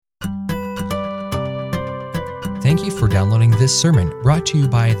Thank you for downloading this sermon brought to you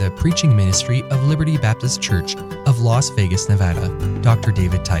by the preaching ministry of Liberty Baptist Church of Las Vegas, Nevada, Dr.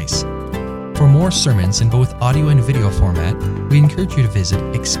 David Tice. For more sermons in both audio and video format, we encourage you to visit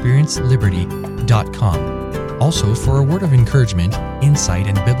experienceliberty.com. Also, for a word of encouragement, insight,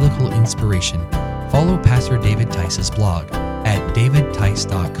 and biblical inspiration, follow Pastor David Tice's blog at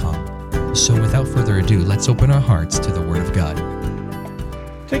davidtice.com. So without further ado, let's open our hearts to the Word of God.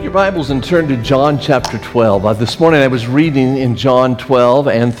 Take your Bibles and turn to John chapter 12. This morning I was reading in John 12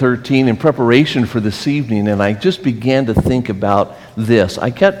 and 13 in preparation for this evening, and I just began to think about this. I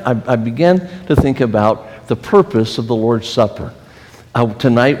began to think about the purpose of the Lord's Supper.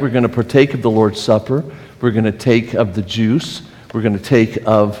 Tonight we're going to partake of the Lord's Supper. We're going to take of the juice. We're going to take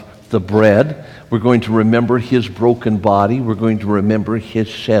of the bread. We're going to remember His broken body. We're going to remember His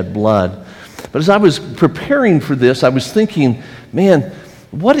shed blood. But as I was preparing for this, I was thinking, man,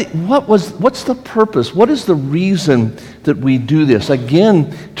 what's the purpose? What is the reason that we do this?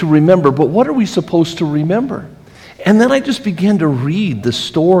 Again, to remember, but what are we supposed to remember? And then I just began to read the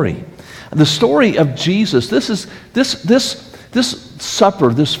story of Jesus. This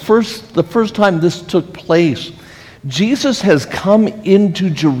supper, the first time this took place, Jesus has come into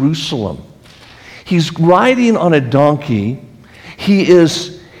Jerusalem. He's riding on a donkey.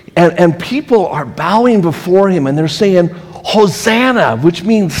 And people are bowing before Him, and they're saying, Hosanna, which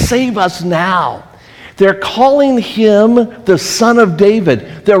means save us now. They're calling Him the Son of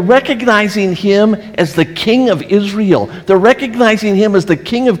David. They're recognizing Him as the King of Israel. They're recognizing Him as the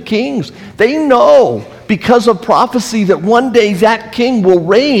King of Kings. They know, because of prophecy, that one day that King will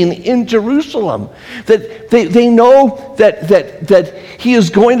reign in Jerusalem. That they know that He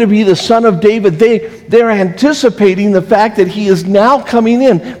is going to be the Son of David. They're anticipating the fact that He is now coming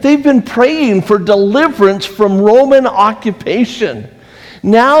in. They've been praying for deliverance from Roman occupation.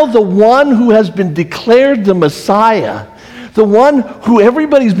 Now the one who has been declared the Messiah, the one who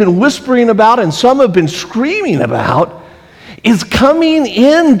everybody's been whispering about and some have been screaming about, is coming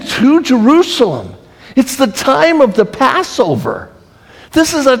into Jerusalem. It's the time of the Passover.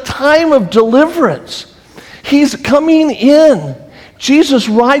 This is a time of deliverance. He's coming in. Jesus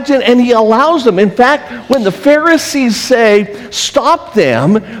rides in and He allows them. In fact, when the Pharisees say, stop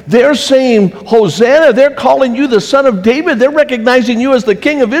them, they're saying, Hosanna, they're calling you the Son of David. They're recognizing you as the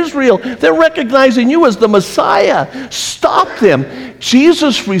King of Israel. They're recognizing you as the Messiah. Stop them.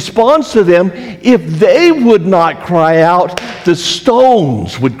 Jesus responds to them, if they would not cry out, the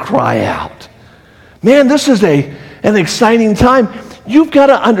stones would cry out. Man, this is an exciting time. You've got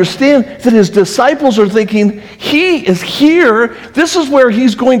to understand that His disciples are thinking, He is here, this is where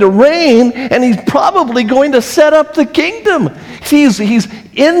He's going to reign, and He's probably going to set up the kingdom. He's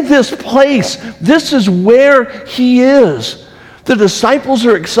in this place. This is where He is. The disciples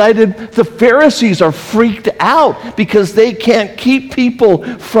are excited. The Pharisees are freaked out because they can't keep people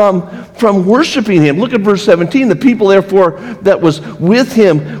from worshiping Him. Look at verse 17. The people, therefore, that was with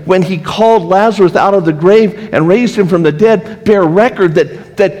Him when He called Lazarus out of the grave and raised him from the dead, bear record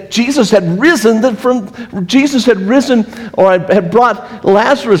that Jesus had risen, or had brought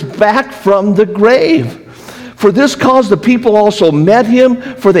Lazarus back from the grave. For this cause the people also met Him,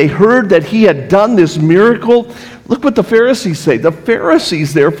 for they heard that He had done this miracle. Look what the Pharisees say. The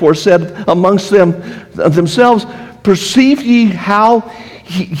Pharisees therefore said amongst themselves, perceive ye how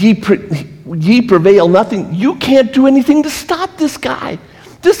ye prevail nothing. You can't do anything to stop this guy.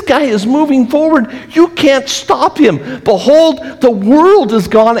 This guy is moving forward. You can't stop him. Behold, the world has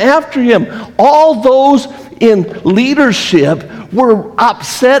gone after him. All those in leadership were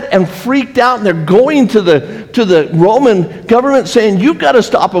upset and freaked out, and they're going to the Roman government saying, you've got to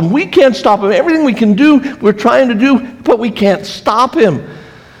stop him. We can't stop him. Everything we can do, we're trying to do, but we can't stop him.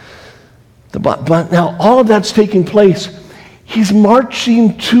 But now all of that's taking place. He's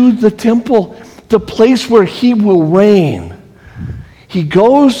marching to the temple, the place where He will reign.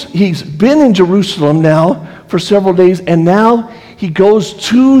 He's been in Jerusalem now for several days, and now He goes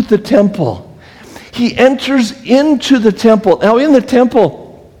to the temple. He enters into the temple. Now, in the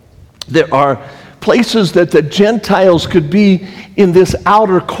temple, there are places that the Gentiles could be in this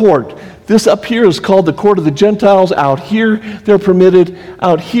outer court. This up here is called the court of the Gentiles. Out here, they're permitted.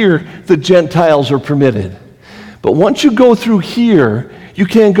 Out here, the Gentiles are permitted. But once you go through here, you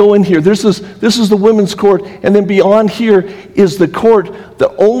can't go in here. This is the women's court, and then beyond here is the court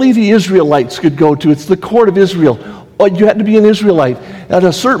that only the Israelites could go to. It's the court of Israel. You had to be an Israelite. At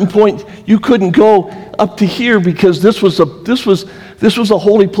a certain point, you couldn't go up to here because this was a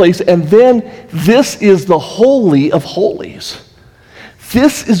holy place. And then this is the Holy of Holies.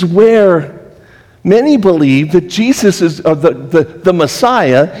 This is where many believe that Jesus is the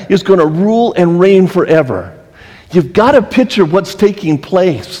Messiah is going to rule and reign forever. You've got to picture what's taking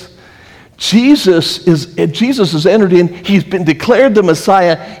place. Jesus has entered in. He's been declared the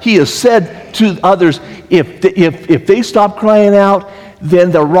Messiah. He has said to others, if they stop crying out,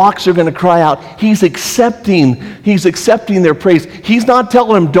 then the rocks are going to cry out. He's accepting their praise. He's not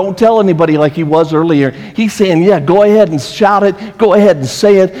telling them, don't tell anybody like he was earlier. He's saying, yeah, go ahead and shout it. Go ahead and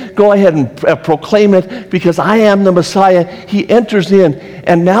say it. Go ahead and proclaim it, because I am the Messiah. He enters in,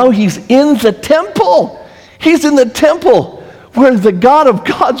 and now he's in the temple. He's in the temple where the God of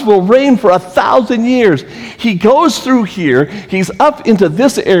gods will reign for 1,000 years. He goes through here. He's up into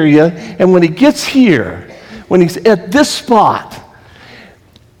this area, and when he gets here, when he's at this spot,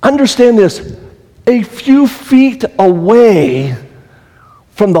 understand this, a few feet away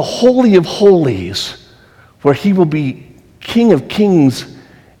from the Holy of Holies, where he will be King of Kings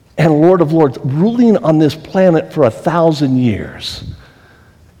and Lord of Lords, ruling on this planet for 1,000 years.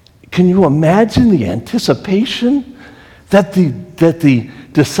 Can you imagine the anticipation that the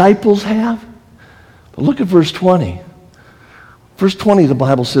disciples have? But look at verse 20. Verse 20, the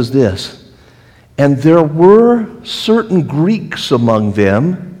Bible says this, and there were certain Greeks among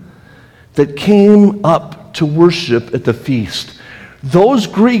them that came up to worship at the feast. Those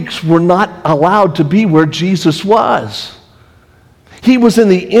Greeks were not allowed to be where Jesus was. He was in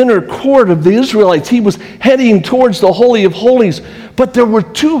the inner court of the Israelites. He was heading towards the Holy of Holies. But there were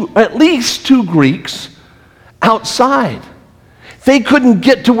at least two Greeks outside. They couldn't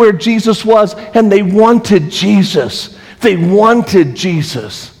get to where Jesus was, and they wanted Jesus. They wanted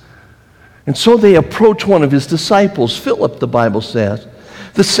Jesus. And so they approached one of his disciples, Philip, the Bible says.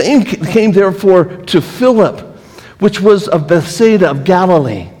 The same came therefore to Philip, which was of Bethsaida of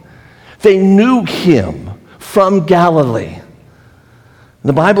Galilee. They knew him from Galilee.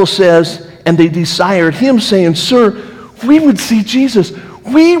 The Bible says, and they desired him, saying, Sir, we would see Jesus.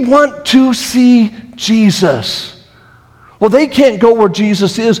 We want to see Jesus. Well, they can't go where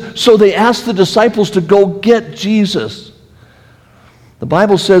Jesus is, so they asked the disciples to go get Jesus. The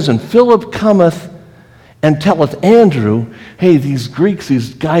Bible says, and Philip cometh and telleth Andrew, hey, these Greeks,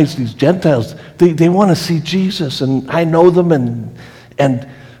 these guys, these Gentiles, they want to see Jesus, and I know them, and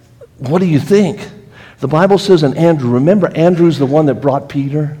what do you think? The Bible says, and Andrew, remember Andrew's the one that brought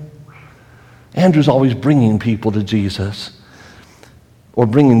Peter? Andrew's always bringing people to Jesus, or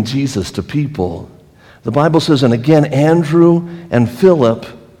bringing Jesus to people. The Bible says, and again, Andrew and Philip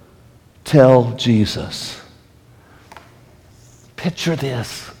tell Jesus. Picture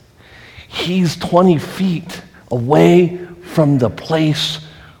this. He's 20 feet away from the place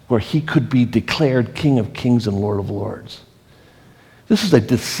where he could be declared King of Kings and Lord of Lords. This is a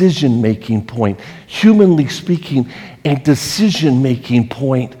decision-making point. Humanly speaking, a decision-making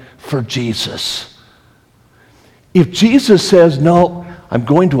point for Jesus. If Jesus says, no, I'm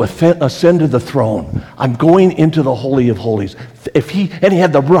going to ascend to the throne, I'm going into the Holy of Holies, and he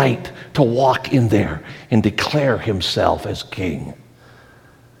had the right to walk in there and declare himself as king.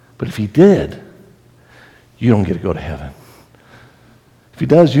 But if he did, you don't get to go to heaven. If he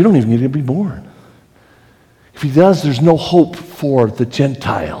does, you don't even get to be born. If he does, there's no hope for the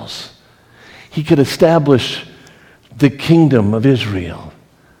Gentiles. He could establish the kingdom of Israel,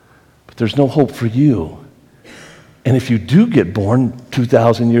 but there's no hope for you. And if you do get born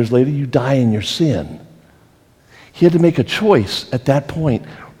 2,000 years later, you die in your sin. He had to make a choice at that point,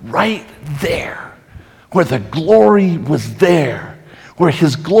 right there, where the glory was there, where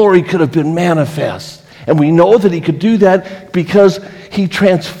his glory could have been manifest. And we know that he could do that because he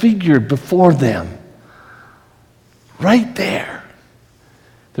transfigured before them. Right there,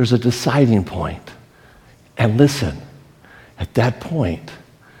 there's a deciding point. And listen, at that point,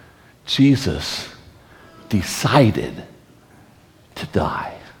 Jesus decided to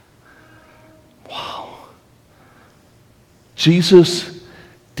die. Wow. Jesus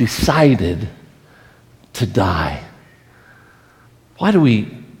decided to die. Why do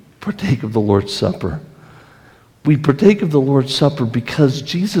we partake of the Lord's Supper? We partake of the Lord's Supper because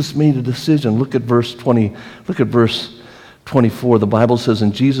Jesus made a decision. Look at verse 20. Look at verse 24. The Bible says,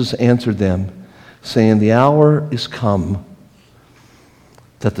 and Jesus answered them, saying, the hour is come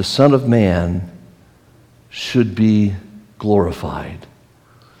that the Son of Man should be glorified.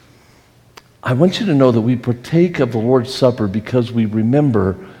 I want you to know that we partake of the Lord's Supper because we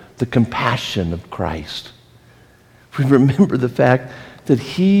remember the compassion of Christ. We remember the fact that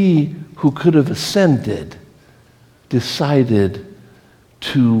he who could have ascended decided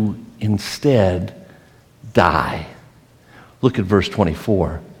to instead die. Look at verse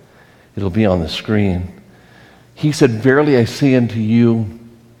 24. It'll be on the screen. He said, verily I say unto you,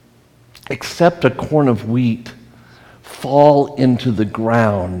 except a corn of wheat fall into the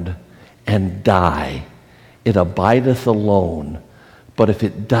ground and die, it abideth alone, but if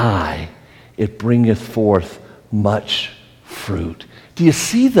it die, it bringeth forth much fruit. Do you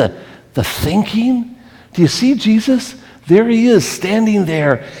see the thinking? Do you see Jesus? There he is standing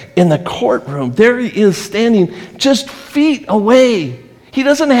there in the courtroom. There he is standing just feet away. He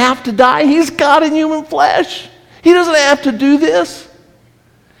doesn't have to die. He's God in human flesh. He doesn't have to do this.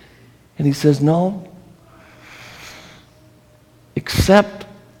 And he says, no, except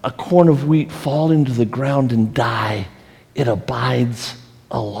a corn of wheat fall into the ground and die, it abides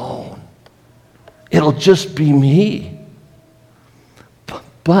alone. It'll just be me.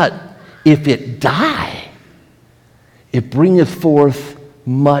 But if it die, it bringeth forth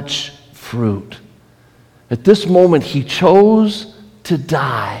much fruit. At this moment, he chose to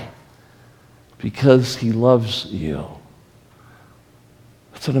die because he loves you.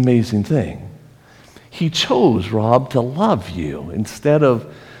 That's an amazing thing. He chose, Rob, to love you instead of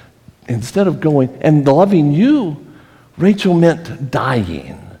going, and loving you, Rachel, meant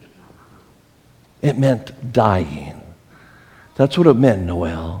dying. It meant dying. That's what it meant,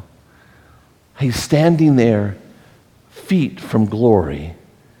 Noel. He's standing there, feet from glory,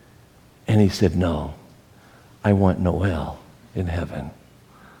 and he said, no, I want Noel in heaven.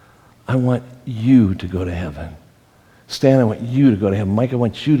 I want you to go to heaven. Stan, I want you to go to heaven. Mike, I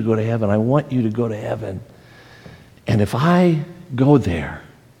want you to go to heaven. I want you to go to heaven. And if I go there,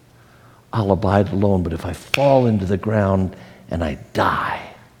 I'll abide alone. But if I fall into the ground and I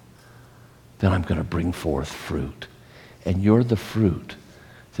die, then I'm going to bring forth fruit. And you're the fruit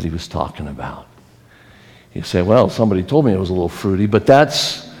that he was talking about. You say, well, somebody told me it was a little fruity, but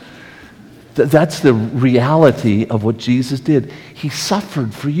that's the reality of what Jesus did. He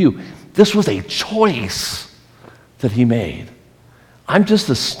suffered for you. This was a choice that he made. I'm just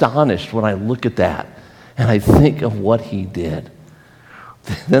astonished when I look at that and I think of what he did.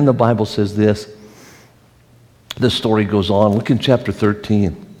 Then the Bible says this. This story goes on. Look in chapter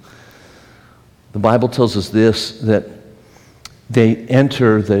 13. The Bible tells us this, that they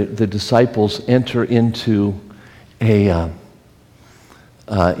enter, the disciples enter into the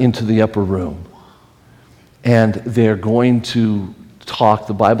upper room. And they're going to talk.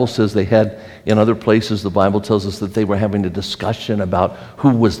 The Bible says they had, in other places, the Bible tells us that they were having a discussion about who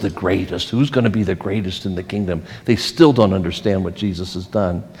was the greatest, who's going to be the greatest in the kingdom. They still don't understand what Jesus has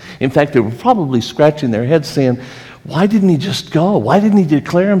done. In fact, they were probably scratching their heads saying, why didn't he just go? Why didn't he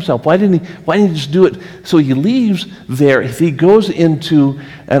declare himself? Why didn't he just do it? So he leaves there. He goes into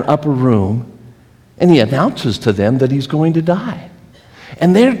an upper room and he announces to them that he's going to die.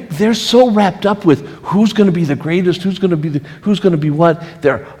 And they're so wrapped up with who's going to be the greatest, who's going to be what.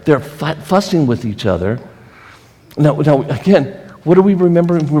 They're fussing with each other. Now again, what are we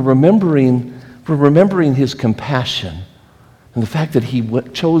remembering? We're remembering his compassion and the fact that he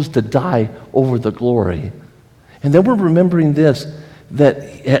chose to die over the glory. And then we're remembering this, that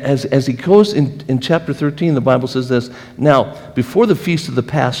as he goes in chapter 13, the Bible says this, now, before the feast of the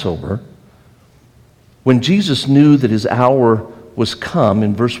Passover, when Jesus knew that his hour was come,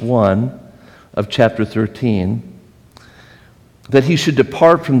 in verse 1 of chapter 13, that he should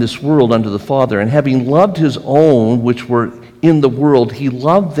depart from this world unto the Father, and having loved his own which were in the world, he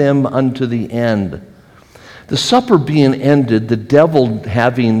loved them unto the end. The supper being ended, the devil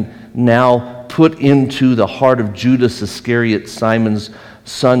having now put into the heart of Judas Iscariot, Simon's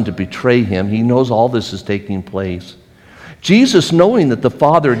son, to betray him. He knows all this is taking place. Jesus, knowing that the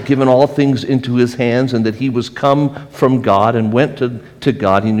Father had given all things into his hands and that he was come from God and went to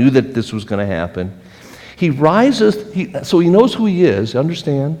God, he knew that this was going to happen. He rises, so he knows who he is,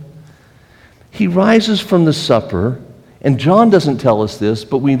 understand? He rises from the supper, and John doesn't tell us this,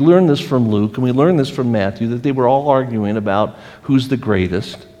 but we learn this from Luke and we learn this from Matthew, that they were all arguing about who's the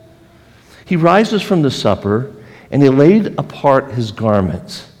greatest. He rises from the supper, and he laid apart his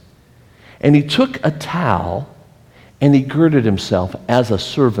garments. And he took a towel, and he girded himself as a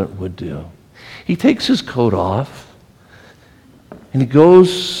servant would do. He takes his coat off, and he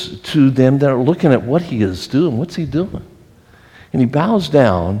goes to them that are looking at what he is doing. What's he doing? And he bows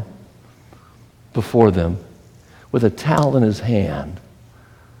down before them with a towel in his hand.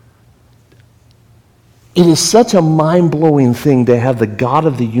 It is such a mind-blowing thing to have the God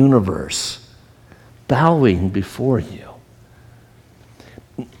of the universe bowing before you.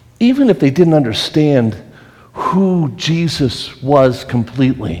 Even if they didn't understand who Jesus was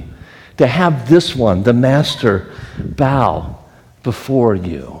completely, to have this one, the Master, bow before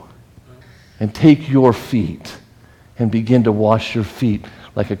you and take your feet and begin to wash your feet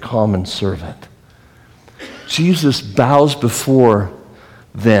like a common servant. Jesus bows before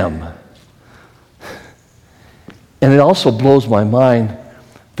them. And it also blows my mind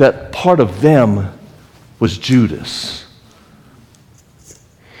that part of them was Judas.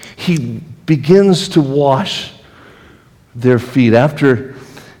 He begins to wash their feet. After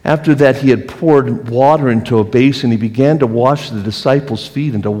that, he had poured water into a basin. He began to wash the disciples'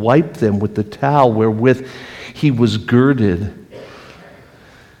 feet and to wipe them with the towel wherewith he was girded.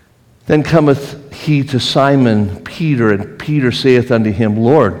 Then cometh he to Simon Peter, and Peter saith unto him,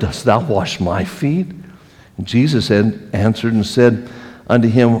 Lord, dost thou wash my feet? And Jesus answered and said unto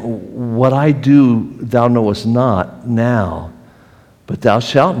him, What I do thou knowest not now, but thou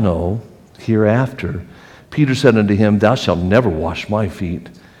shalt know hereafter. Peter said unto him, Thou shalt never wash my feet.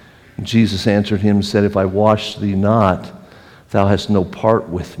 And Jesus answered him and said, If I wash thee not, thou hast no part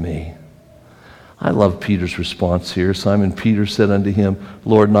with me. I love Peter's response here. Simon Peter said unto him,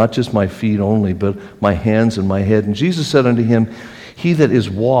 Lord, not just my feet only, but my hands and my head. And Jesus said unto him, He that is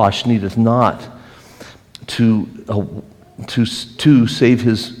washed needeth not to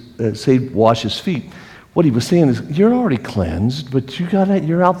wash his feet. What he was saying is, you're already cleansed, but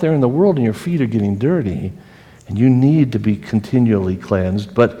you're out there in the world and your feet are getting dirty, and you need to be continually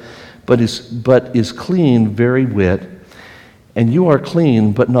cleansed, but is clean very wit. And you are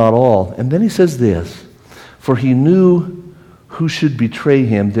clean, but not all. And then he says this, For he knew who should betray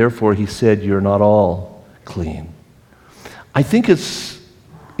him, therefore he said, You're not all clean. I think it's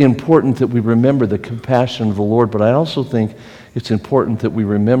important that we remember the compassion of the Lord, but I also think it's important that we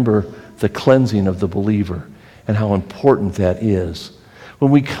remember the cleansing of the believer and how important that is. When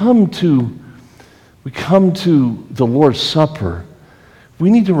we come to the Lord's Supper, we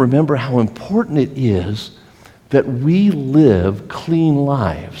need to remember how important it is that we live clean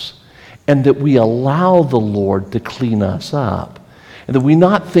lives and that we allow the Lord to clean us up. And that we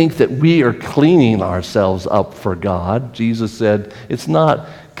not think that we are cleaning ourselves up for God. Jesus said it's not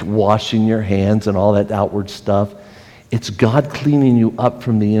washing your hands and all that outward stuff. It's God cleaning you up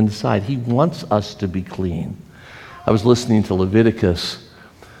from the inside. He wants us to be clean. I was listening to Leviticus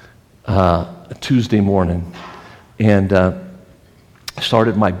Tuesday morning and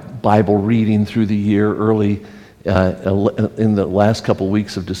started my Bible reading through the year early in the last couple of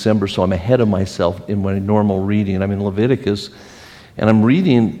weeks of December, so I'm ahead of myself in my normal reading. I'm in Leviticus, and I'm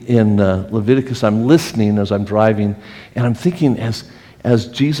reading in Leviticus. I'm listening as I'm driving, and I'm thinking as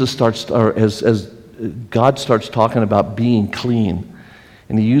Jesus starts, or as God starts talking about being clean,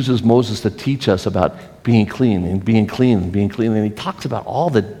 and he uses Moses to teach us about being clean and being clean and being clean, and he talks about all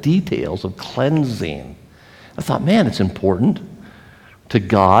the details of cleansing. I thought, man, it's important to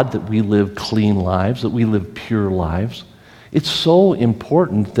God that we live clean lives, that we live pure lives. It's so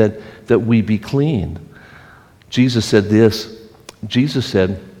important that we be clean. Jesus said this. Jesus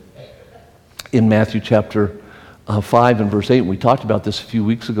said in Matthew chapter 5 and verse 8, and we talked about this a few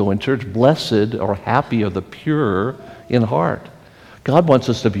weeks ago in church, blessed or happy are the pure in heart. God wants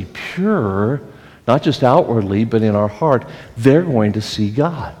us to be pure, not just outwardly, but in our heart. They're going to see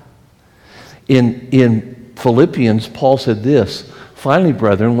God. In Philippians, Paul said this, Finally,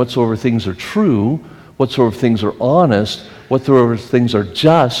 brethren, whatsoever things are true, whatsoever things are honest, whatsoever things are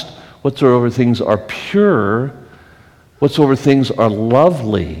just, whatsoever things are pure, whatsoever things are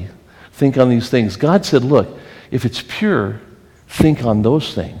lovely, think on these things. God said, look, if it's pure, think on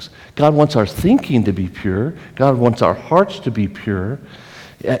those things. God wants our thinking to be pure. God wants our hearts to be pure.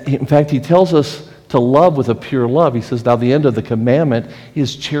 In fact, he tells us to love with a pure love. He says, now the end of the commandment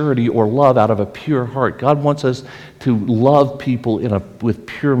is charity or love out of a pure heart. God wants us to love people with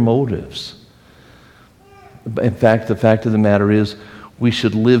pure motives. In fact, the fact of the matter is, we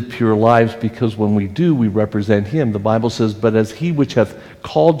should live pure lives because when we do, we represent him. The Bible says, but as he which hath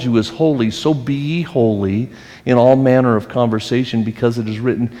called you is holy, so be ye holy in all manner of conversation, because it is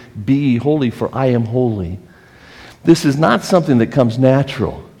written, be ye holy, for I am holy. This is not something that comes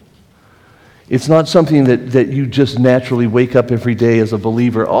natural. It's not something that you just naturally wake up every day as a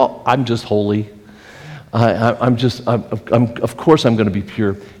believer. Oh, I'm just holy. Of course I'm going to be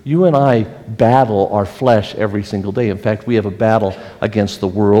pure. You and I battle our flesh every single day. In fact, we have a battle against the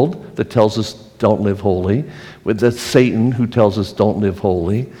world that tells us don't live holy, with Satan who tells us don't live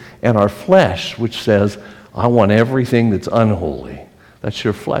holy, and our flesh which says, I want everything that's unholy. That's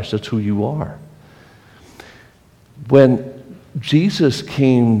your flesh. That's who you are. When Jesus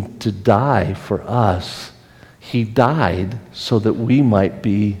came to die for us, he died so that we might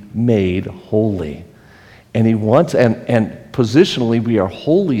be made holy. And he wants, and positionally, we are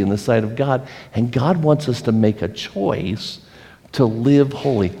holy in the sight of God, and God wants us to make a choice to live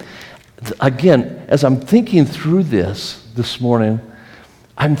holy. Again, as I'm thinking through this morning,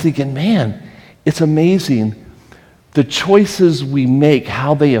 I'm thinking, man, it's amazing the choices we make,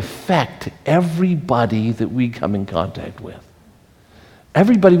 how they affect everybody that we come in contact with.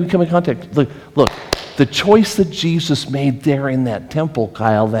 Everybody we come in contact with. Look, The choice that Jesus made there in that temple,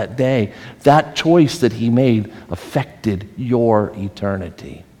 Kyle, that day, that choice that he made affected your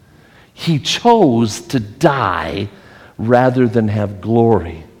eternity. He chose to die rather than have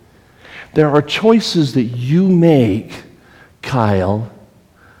glory. There are choices that you make, Kyle,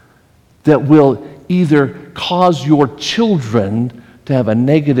 that will either cause your children to have a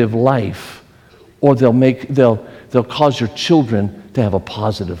negative life, or they'll cause your children to have a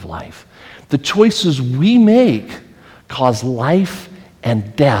positive life. The choices we make cause life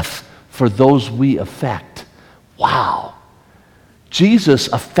and death for those we affect. Wow. Jesus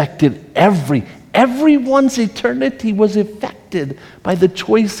affected everyone's eternity was affected by the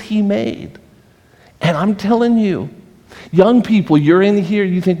choice he made. And I'm telling you, young people, you're in here,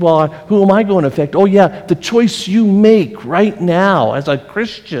 you think, well, who am I going to affect? Oh yeah, the choice you make right now as a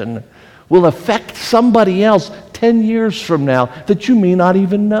Christian will affect somebody else 10 years from now that you may not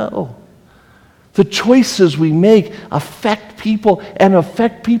even know. The choices we make affect people and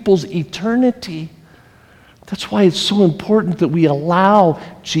affect people's eternity. That's why it's so important that we allow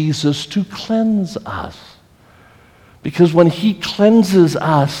Jesus to cleanse us. Because when he cleanses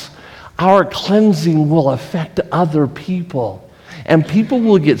us, our cleansing will affect other people. And people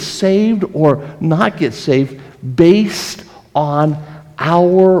will get saved or not get saved based on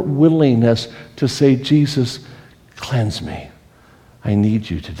our willingness to say, Jesus, cleanse me. I need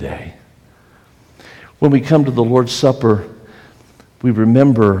you today. When we come to the Lord's Supper, we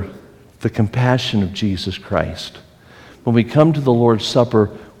remember the compassion of Jesus Christ. When we come to the Lord's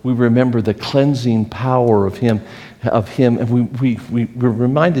Supper, we remember the cleansing power of Him, and we're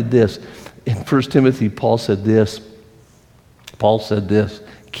reminded this. In 1 Timothy, Paul said this,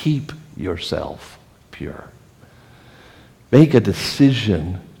 keep yourself pure. Make a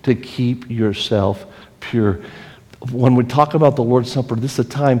decision to keep yourself pure. When we talk about the Lord's Supper, this is a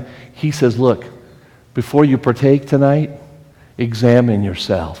time, he says, look, before you partake tonight, examine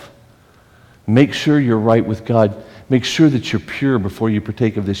yourself. Make sure you're right with God. Make sure that you're pure before you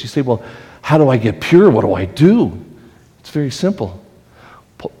partake of this. You say, well, how do I get pure? What do I do? It's very simple.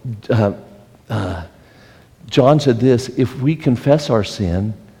 John said this, if we confess our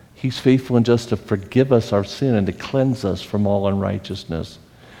sin, he's faithful and just to forgive us our sin and to cleanse us from all unrighteousness.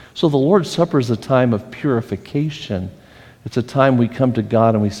 So the Lord's Supper is a time of purification. It's a time we come to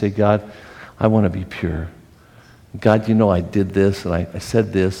God and we say, God, I want to be pure. God, you know I did this and I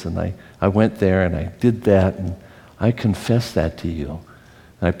said this and I went there and I did that and I confess that to you.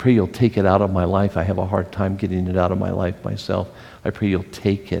 And I pray you'll take it out of my life. I have a hard time getting it out of my life myself. I pray you'll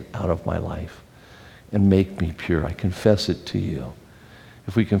take it out of my life and make me pure. I confess it to you.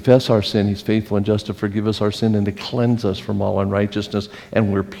 If we confess our sin, he's faithful and just to forgive us our sin and to cleanse us from all unrighteousness,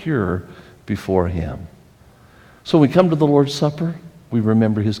 and we're pure before him. So when we come to the Lord's Supper, we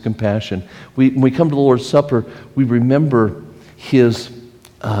remember his compassion. When we come to the Lord's Supper, we remember his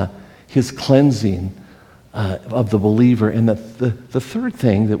cleansing of the believer. And the third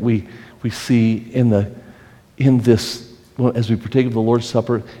thing that we see in this, as we partake of the Lord's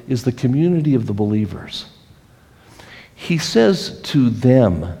Supper, is the community of the believers. He says to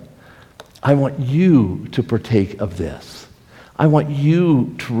them, I want you to partake of this. I want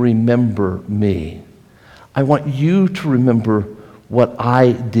you to remember me. I want you to remember what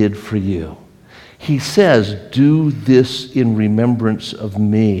I did for you. He says, do this in remembrance of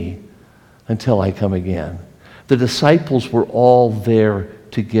me until I come again. The disciples were all there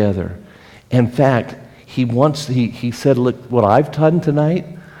together. In fact, he said, look, what I've done tonight,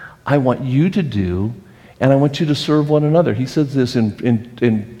 I want you to do, and I want you to serve one another. He says this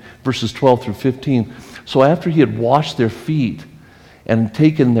in verses 12 through 15. So after he had washed their feet and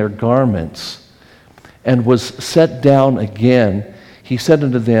taken their garments and was set down again, he said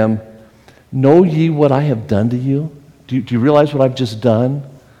unto them, know ye what I have done to you? Do you realize what I've just done?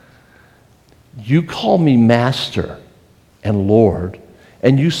 You call me Master and Lord,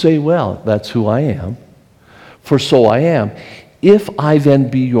 and you say, well, that's who I am, for so I am. If I then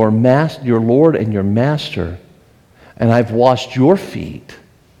be your Lord and your Master, and I've washed your feet,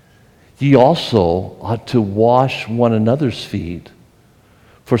 ye also ought to wash one another's feet.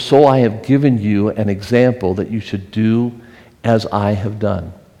 For so I have given you an example that you should do as I have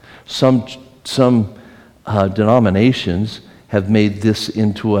done. Some denominations have made this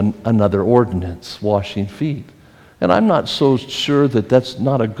into another ordinance, washing feet. And I'm not so sure that that's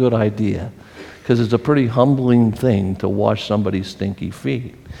not a good idea, because it's a pretty humbling thing to wash somebody's stinky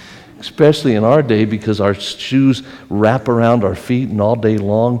feet, especially in our day, because our shoes wrap around our feet and all day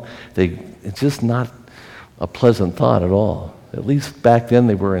long. It's just not a pleasant thought at all. At least back then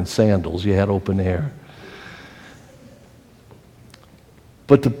they were in sandals. You had open air.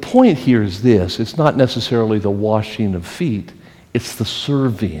 But the point here is this. It's not necessarily the washing of feet. It's the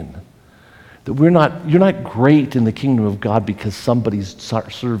serving. That you're not great in the kingdom of God because somebody's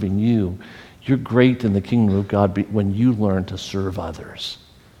serving you. You're great in the kingdom of God when you learn to serve others.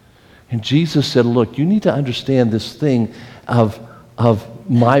 And Jesus said, look, you need to understand this thing of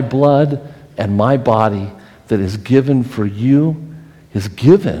my blood and my body that is given for you is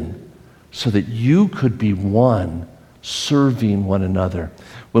given so that you could be one, serving one another.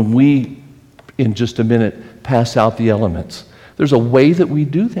 When we, in just a minute, pass out the elements, there's a way that we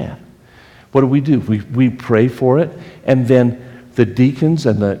do that. What do? We pray for it, and then the deacons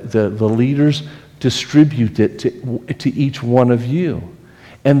and the leaders distribute it to each one of you.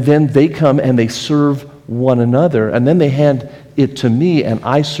 And then they come and they serve one another, and then they hand it to me, and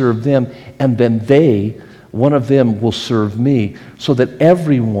I serve them, and then one of them will serve me, so that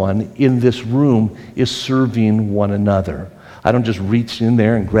everyone in this room is serving one another. I don't just reach in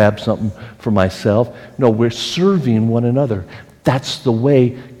there and grab something for myself. No, we're serving one another. That's the way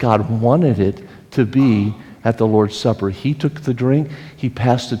God wanted it to be at the Lord's Supper. He took the drink, he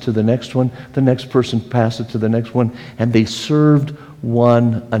passed it to the next one, the next person passed it to the next one, and they served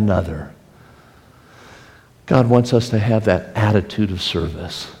one another. God wants us to have that attitude of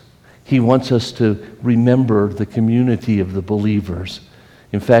service. He wants us to remember the community of the believers.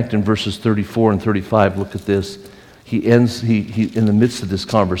 In fact, in verses 34 and 35, look at this. He ends, in the midst of this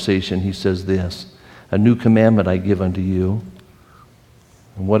conversation, he says this, "A new commandment I give unto you."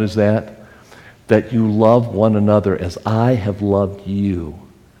 And what is that? That you love one another as I have loved you.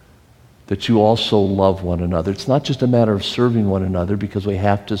 That you also love one another. It's not just a matter of serving one another because we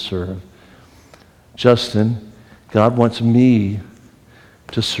have to serve. Justin, God wants me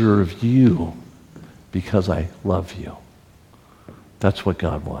to serve you because I love you. That's what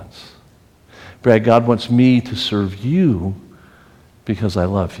God wants. Brad, God wants me to serve you because I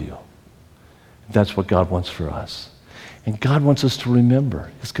love you. That's what God wants for us. And God wants us to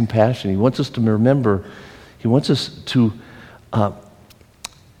remember his compassion. He wants us to remember, he wants us to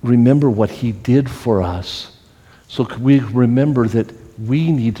remember what he did for us. So we remember that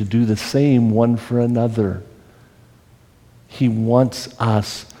we need to do the same one for another. He wants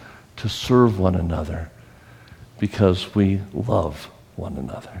us to serve one another because we love one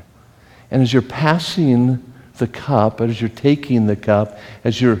another. And as you're passing the cup, as you're taking the cup,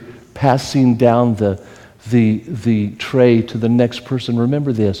 as you're passing down the tray to the next person,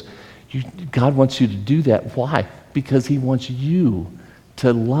 remember this. God wants you to do that. Why? Because he wants you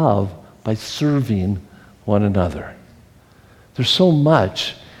to love by serving one another. There's so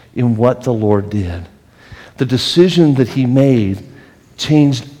much in what the Lord did. The decision that he made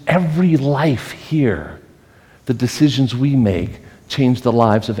changed every life here. The decisions we make change the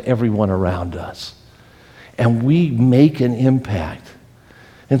lives of everyone around us. And we make an impact.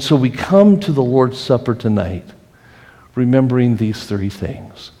 And so we come to the Lord's Supper tonight remembering these three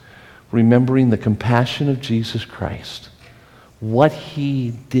things. Remembering the compassion of Jesus Christ, what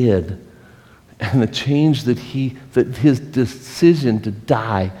he did, and the change that his decision to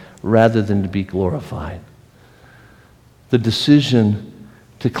die rather than to be glorified. The decision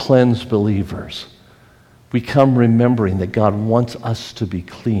to cleanse believers. We come remembering that God wants us to be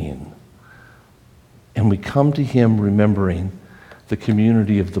clean. And we come to him remembering the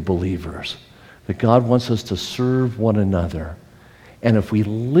community of the believers. That God wants us to serve one another. And if we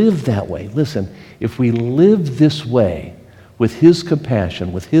live that way, listen, if we live this way, with his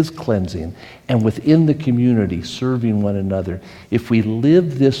compassion, with his cleansing, and within the community serving one another, if we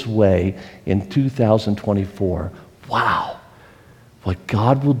live this way in 2024, wow, what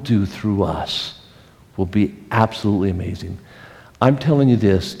God will do through us will be absolutely amazing. I'm telling you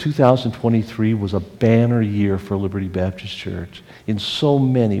this, 2023 was a banner year for Liberty Baptist Church in so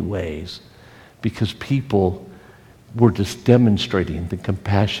many ways because people were just demonstrating the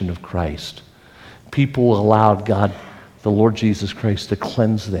compassion of Christ. People allowed God, the Lord Jesus Christ, to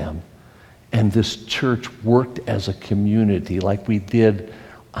cleanse them. And this church worked as a community like we did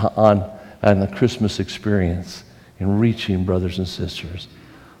on the Christmas experience in reaching brothers and sisters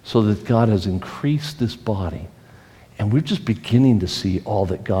so that God has increased this body. And we're just beginning to see all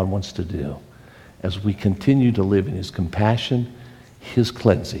that God wants to do as we continue to live in his compassion, his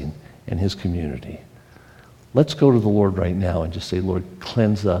cleansing, and his community. Let's go to the Lord right now and just say, Lord,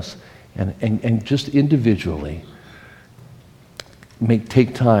 cleanse us. And just individually,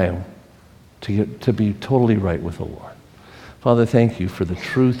 take time to be totally right with the Lord. Father, thank you for the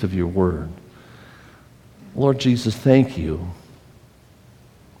truth of your word. Lord Jesus, thank you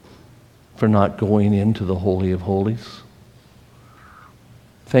for not going into the Holy of Holies.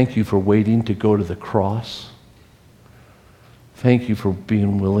 Thank you for waiting to go to the cross. Thank you for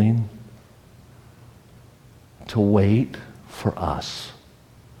being willing to wait for us,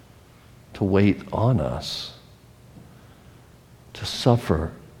 to wait on us, to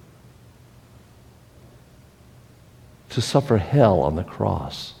suffer hell on the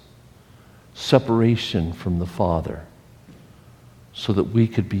cross, separation from the Father, so that we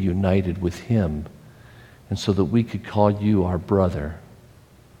could be united with him and so that we could call you our brother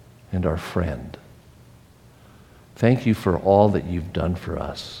and our friend. Thank you for all that you've done for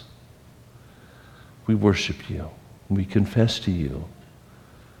us. We worship you. We confess to you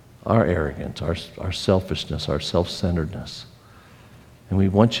our arrogance, our selfishness, our self-centeredness. And we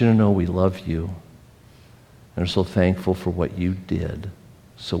want you to know we love you and are so thankful for what you did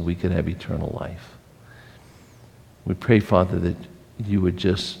so we could have eternal life. We pray, Father, that you would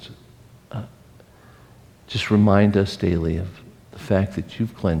just remind us daily of the fact that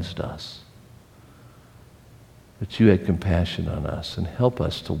you've cleansed us, that you had compassion on us, and help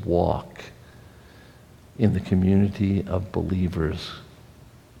us to walk in the community of believers,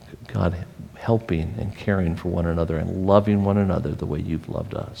 God, helping and caring for one another and loving one another the way you've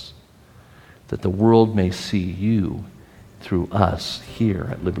loved us, that the world may see you through us here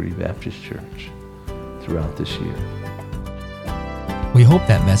at Liberty Baptist Church throughout this year. We hope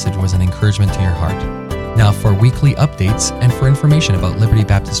that message was an encouragement to your heart. Now, for weekly updates and for information about Liberty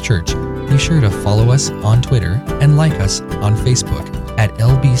Baptist Church, be sure to follow us on Twitter and like us on Facebook at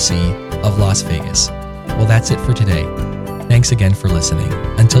LBC of Las Vegas. Well, that's it for today. Thanks again for listening.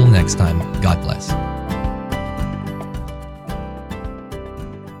 Until next time, God bless.